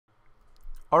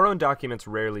Our own documents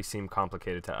rarely seem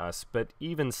complicated to us, but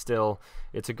even still,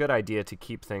 it's a good idea to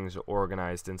keep things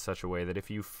organized in such a way that if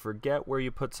you forget where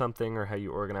you put something or how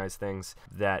you organize things,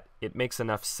 that it makes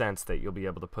enough sense that you'll be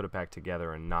able to put it back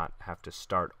together and not have to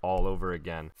start all over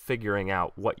again, figuring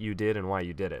out what you did and why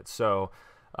you did it. So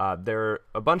there are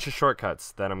a bunch of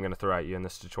shortcuts that I'm going to throw at you in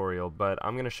this tutorial, but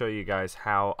I'm going to show you guys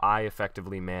how I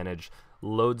effectively manage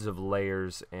loads of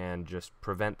layers and just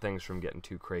prevent things from getting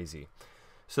too crazy.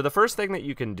 So the first thing that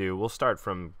you can do, we'll start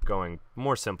from going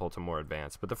more simple to more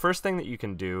advanced, but the first thing that you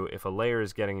can do if a layer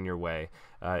is getting in your way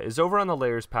is over on the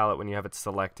layers palette when you have it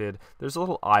selected, there's a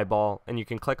little eyeball and you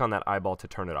can click on that eyeball to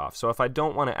turn it off. So if I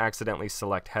don't want to accidentally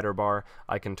select header bar,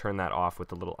 I can turn that off with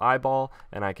the little eyeball,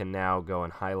 and I can now go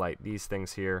and highlight these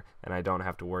things here, and I don't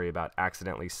have to worry about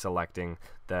accidentally selecting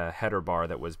the header bar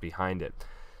that was behind it.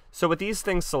 So with these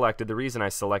things selected, the reason I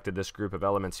selected this group of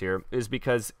elements here is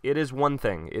because it is one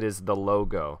thing. It is the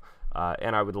logo,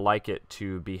 and I would like it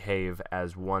to behave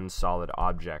as one solid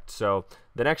object. So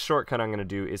the next shortcut I'm going to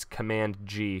do is Command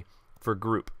G for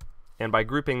group. And by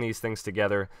grouping these things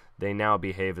together, they now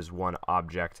behave as one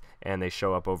object, and they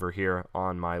show up over here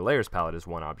on my layers palette as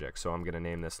one object. So I'm going to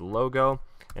name this logo,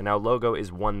 and now logo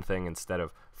is one thing instead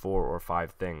of 4 or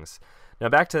 5 things. Now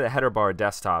back to the header bar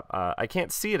desktop, I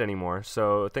can't see it anymore,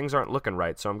 so things aren't looking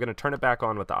right, so I'm going to turn it back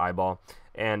on with the eyeball.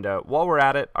 And while we're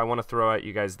at it, I want to throw at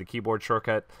you guys the keyboard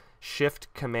shortcut,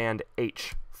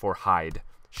 Shift-Command-H for hide.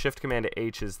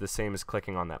 Shift-Command-H is the same as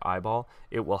clicking on that eyeball.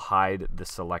 It will hide the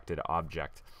selected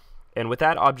object. And with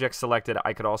that object selected,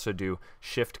 I could also do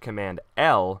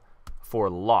Shift-Command-L for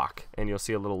lock, and you'll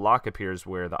see a little lock appears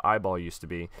where the eyeball used to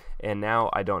be, and now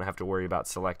I don't have to worry about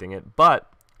selecting it,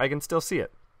 but I can still see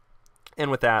it. And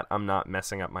with that, I'm not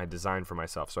messing up my design for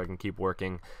myself, so I can keep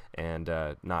working and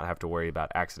not have to worry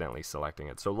about accidentally selecting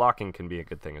it. So locking can be a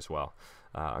good thing as well.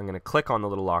 I'm going to click on the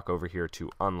little lock over here to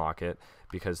unlock it,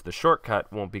 because the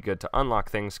shortcut won't be good to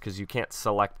unlock things because you can't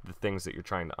select the things that you're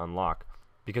trying to unlock,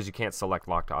 because you can't select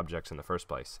locked objects in the first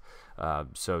place.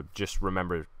 So just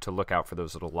remember to look out for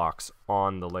those little locks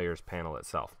on the layers panel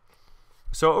itself.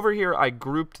 So over here I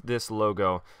grouped this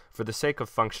logo for the sake of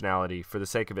functionality, for the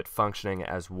sake of it functioning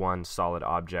as one solid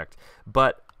object.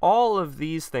 But all of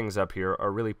these things up here are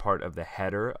really part of the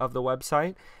header of the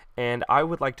website, and I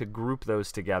would like to group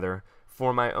those together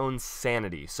for my own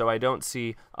sanity, so I don't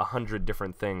see 100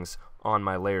 different things on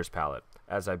my layers palette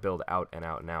as I build out and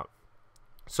out and out.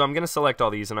 So I'm going to select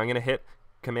all these, and I'm going to hit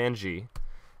Command G.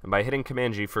 And by hitting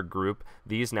Command G for group,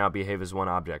 these now behave as one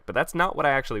object. But that's not what I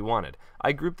actually wanted.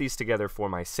 I grouped these together for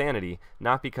my sanity,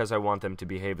 not because I want them to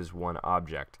behave as one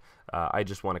object. I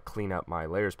just want to clean up my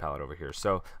layers palette over here.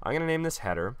 So I'm going to name this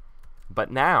header. But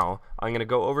now I'm going to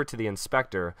go over to the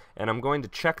inspector, and I'm going to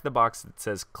check the box that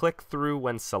says click through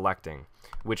when selecting,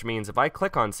 which means if I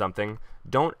click on something,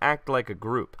 don't act like a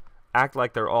group. Act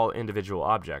like they're all individual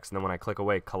objects, and then when I click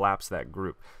away, collapse that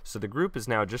group. So the group is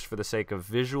now just for the sake of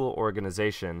visual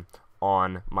organization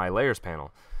on my layers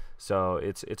panel. So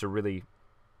it's a really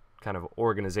kind of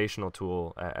organizational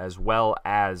tool as well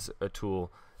as a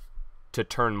tool to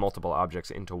turn multiple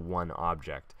objects into one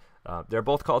object. They're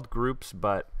both called groups,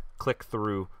 but click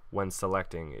through when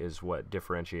selecting is what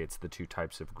differentiates the two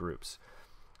types of groups.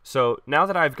 So now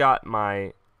that I've got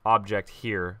my object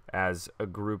here as a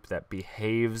group that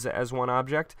behaves as one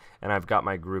object, and I've got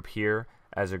my group here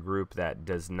as a group that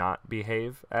does not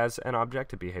behave as an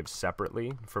object, it behaves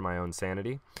separately for my own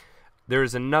sanity. There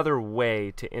is another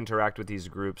way to interact with these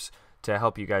groups to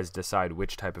help you guys decide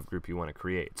which type of group you want to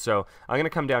create. So I'm going to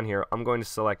come down here, I'm going to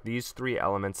select these 3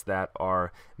 elements that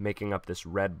are making up this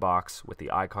red box with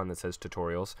the icon that says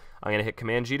tutorials. I'm going to hit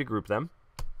Command G to group them.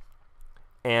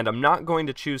 And I'm not going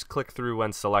to choose click through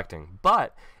when selecting.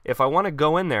 But if I want to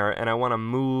go in there and I want to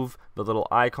move the little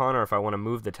icon, or if I want to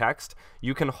move the text,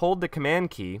 you can hold the command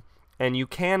key and you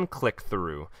can click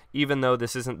through, even though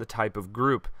this isn't the type of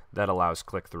group that allows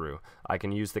click through. I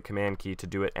can use the command key to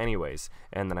do it anyways,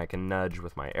 and then I can nudge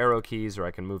with my arrow keys, or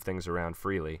I can move things around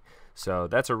freely. So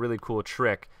that's a really cool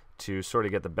trick to sort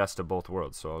of get the best of both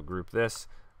worlds. So I'll group this,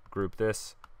 group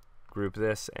this, group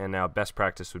this, and now best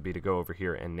practice would be to go over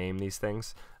here and name these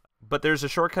things. But there's a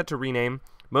shortcut to rename.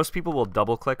 Most people will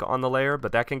double click on the layer,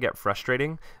 but that can get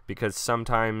frustrating because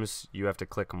sometimes you have to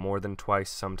click more than twice,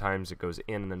 sometimes it goes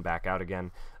in and then back out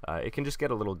again. It can just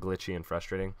get a little glitchy and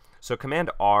frustrating. So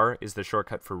Command R is the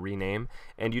shortcut for rename,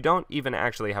 and you don't even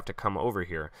actually have to come over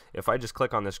here. If I just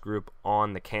click on this group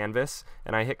on the canvas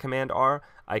and I hit Command R,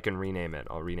 I can rename it.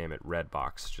 I'll rename it red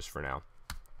box just for now.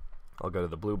 I'll go to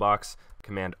the blue box,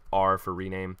 Command R for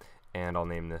rename, and I'll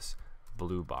name this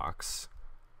blue box,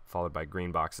 followed by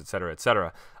green box, etc.,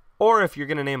 etc. Or if you're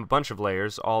going to name a bunch of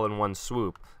layers all in one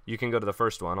swoop, you can go to the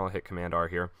first one. I'll hit Command R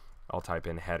here. I'll type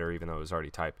in header even though it was already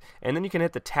typed. And then you can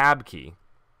hit the tab key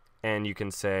and you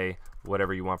can say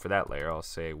whatever you want for that layer. I'll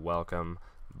say welcome,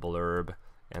 blurb,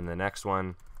 and the next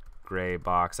one, gray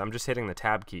box. I'm just hitting the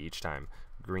tab key each time,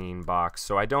 green box,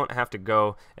 so I don't have to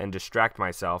go and distract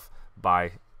myself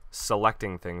by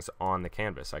selecting things on the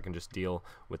canvas. I can just deal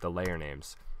with the layer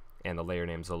names and the layer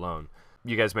names alone.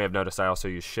 You guys may have noticed I also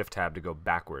use Shift Tab to go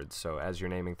backwards. So as you're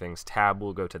naming things, Tab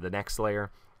will go to the next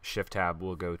layer, Shift Tab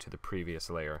will go to the previous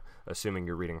layer, assuming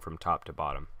you're reading from top to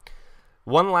bottom.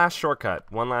 One last shortcut,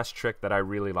 one last trick that I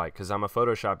really like, because I'm a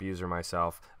Photoshop user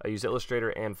myself. I use Illustrator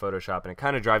and Photoshop, and it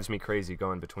kind of drives me crazy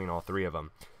going between all three of them.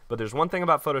 But there's one thing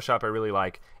about Photoshop I really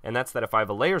like, and that's that if I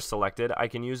have a layer selected, I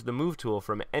can use the Move tool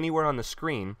from anywhere on the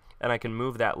screen, and I can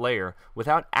move that layer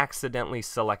without accidentally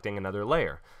selecting another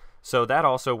layer. So that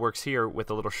also works here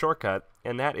with a little shortcut,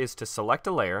 and that is to select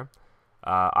a layer.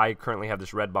 I currently have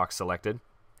this red box selected,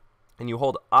 and you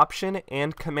hold Option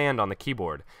and Command on the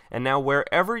keyboard. And now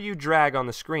wherever you drag on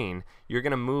the screen, you're going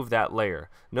to move that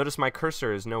layer. Notice my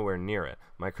cursor is nowhere near it.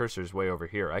 My cursor is way over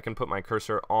here. I can put my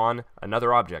cursor on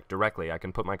another object directly. I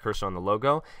can put my cursor on the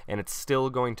logo, and it's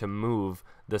still going to move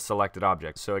the selected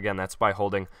object. So again, that's by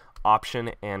holding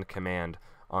Option and Command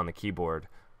on the keyboard.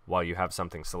 While you have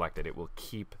something selected, it will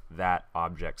keep that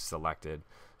object selected.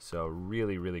 So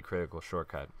really, really critical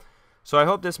shortcut. So I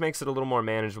hope this makes it a little more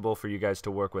manageable for you guys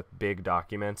to work with big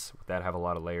documents that have a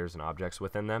lot of layers and objects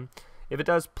within them. If it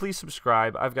does, please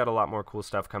subscribe. I've got a lot more cool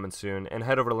stuff coming soon. And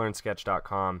head over to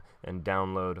LearnSketch.com and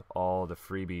download all the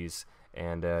freebies.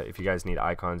 And if you guys need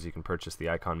icons, you can purchase the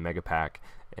Icon Mega Pack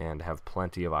and have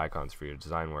plenty of icons for your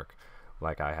design work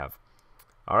like I have.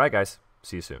 All right, guys.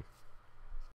 See you soon.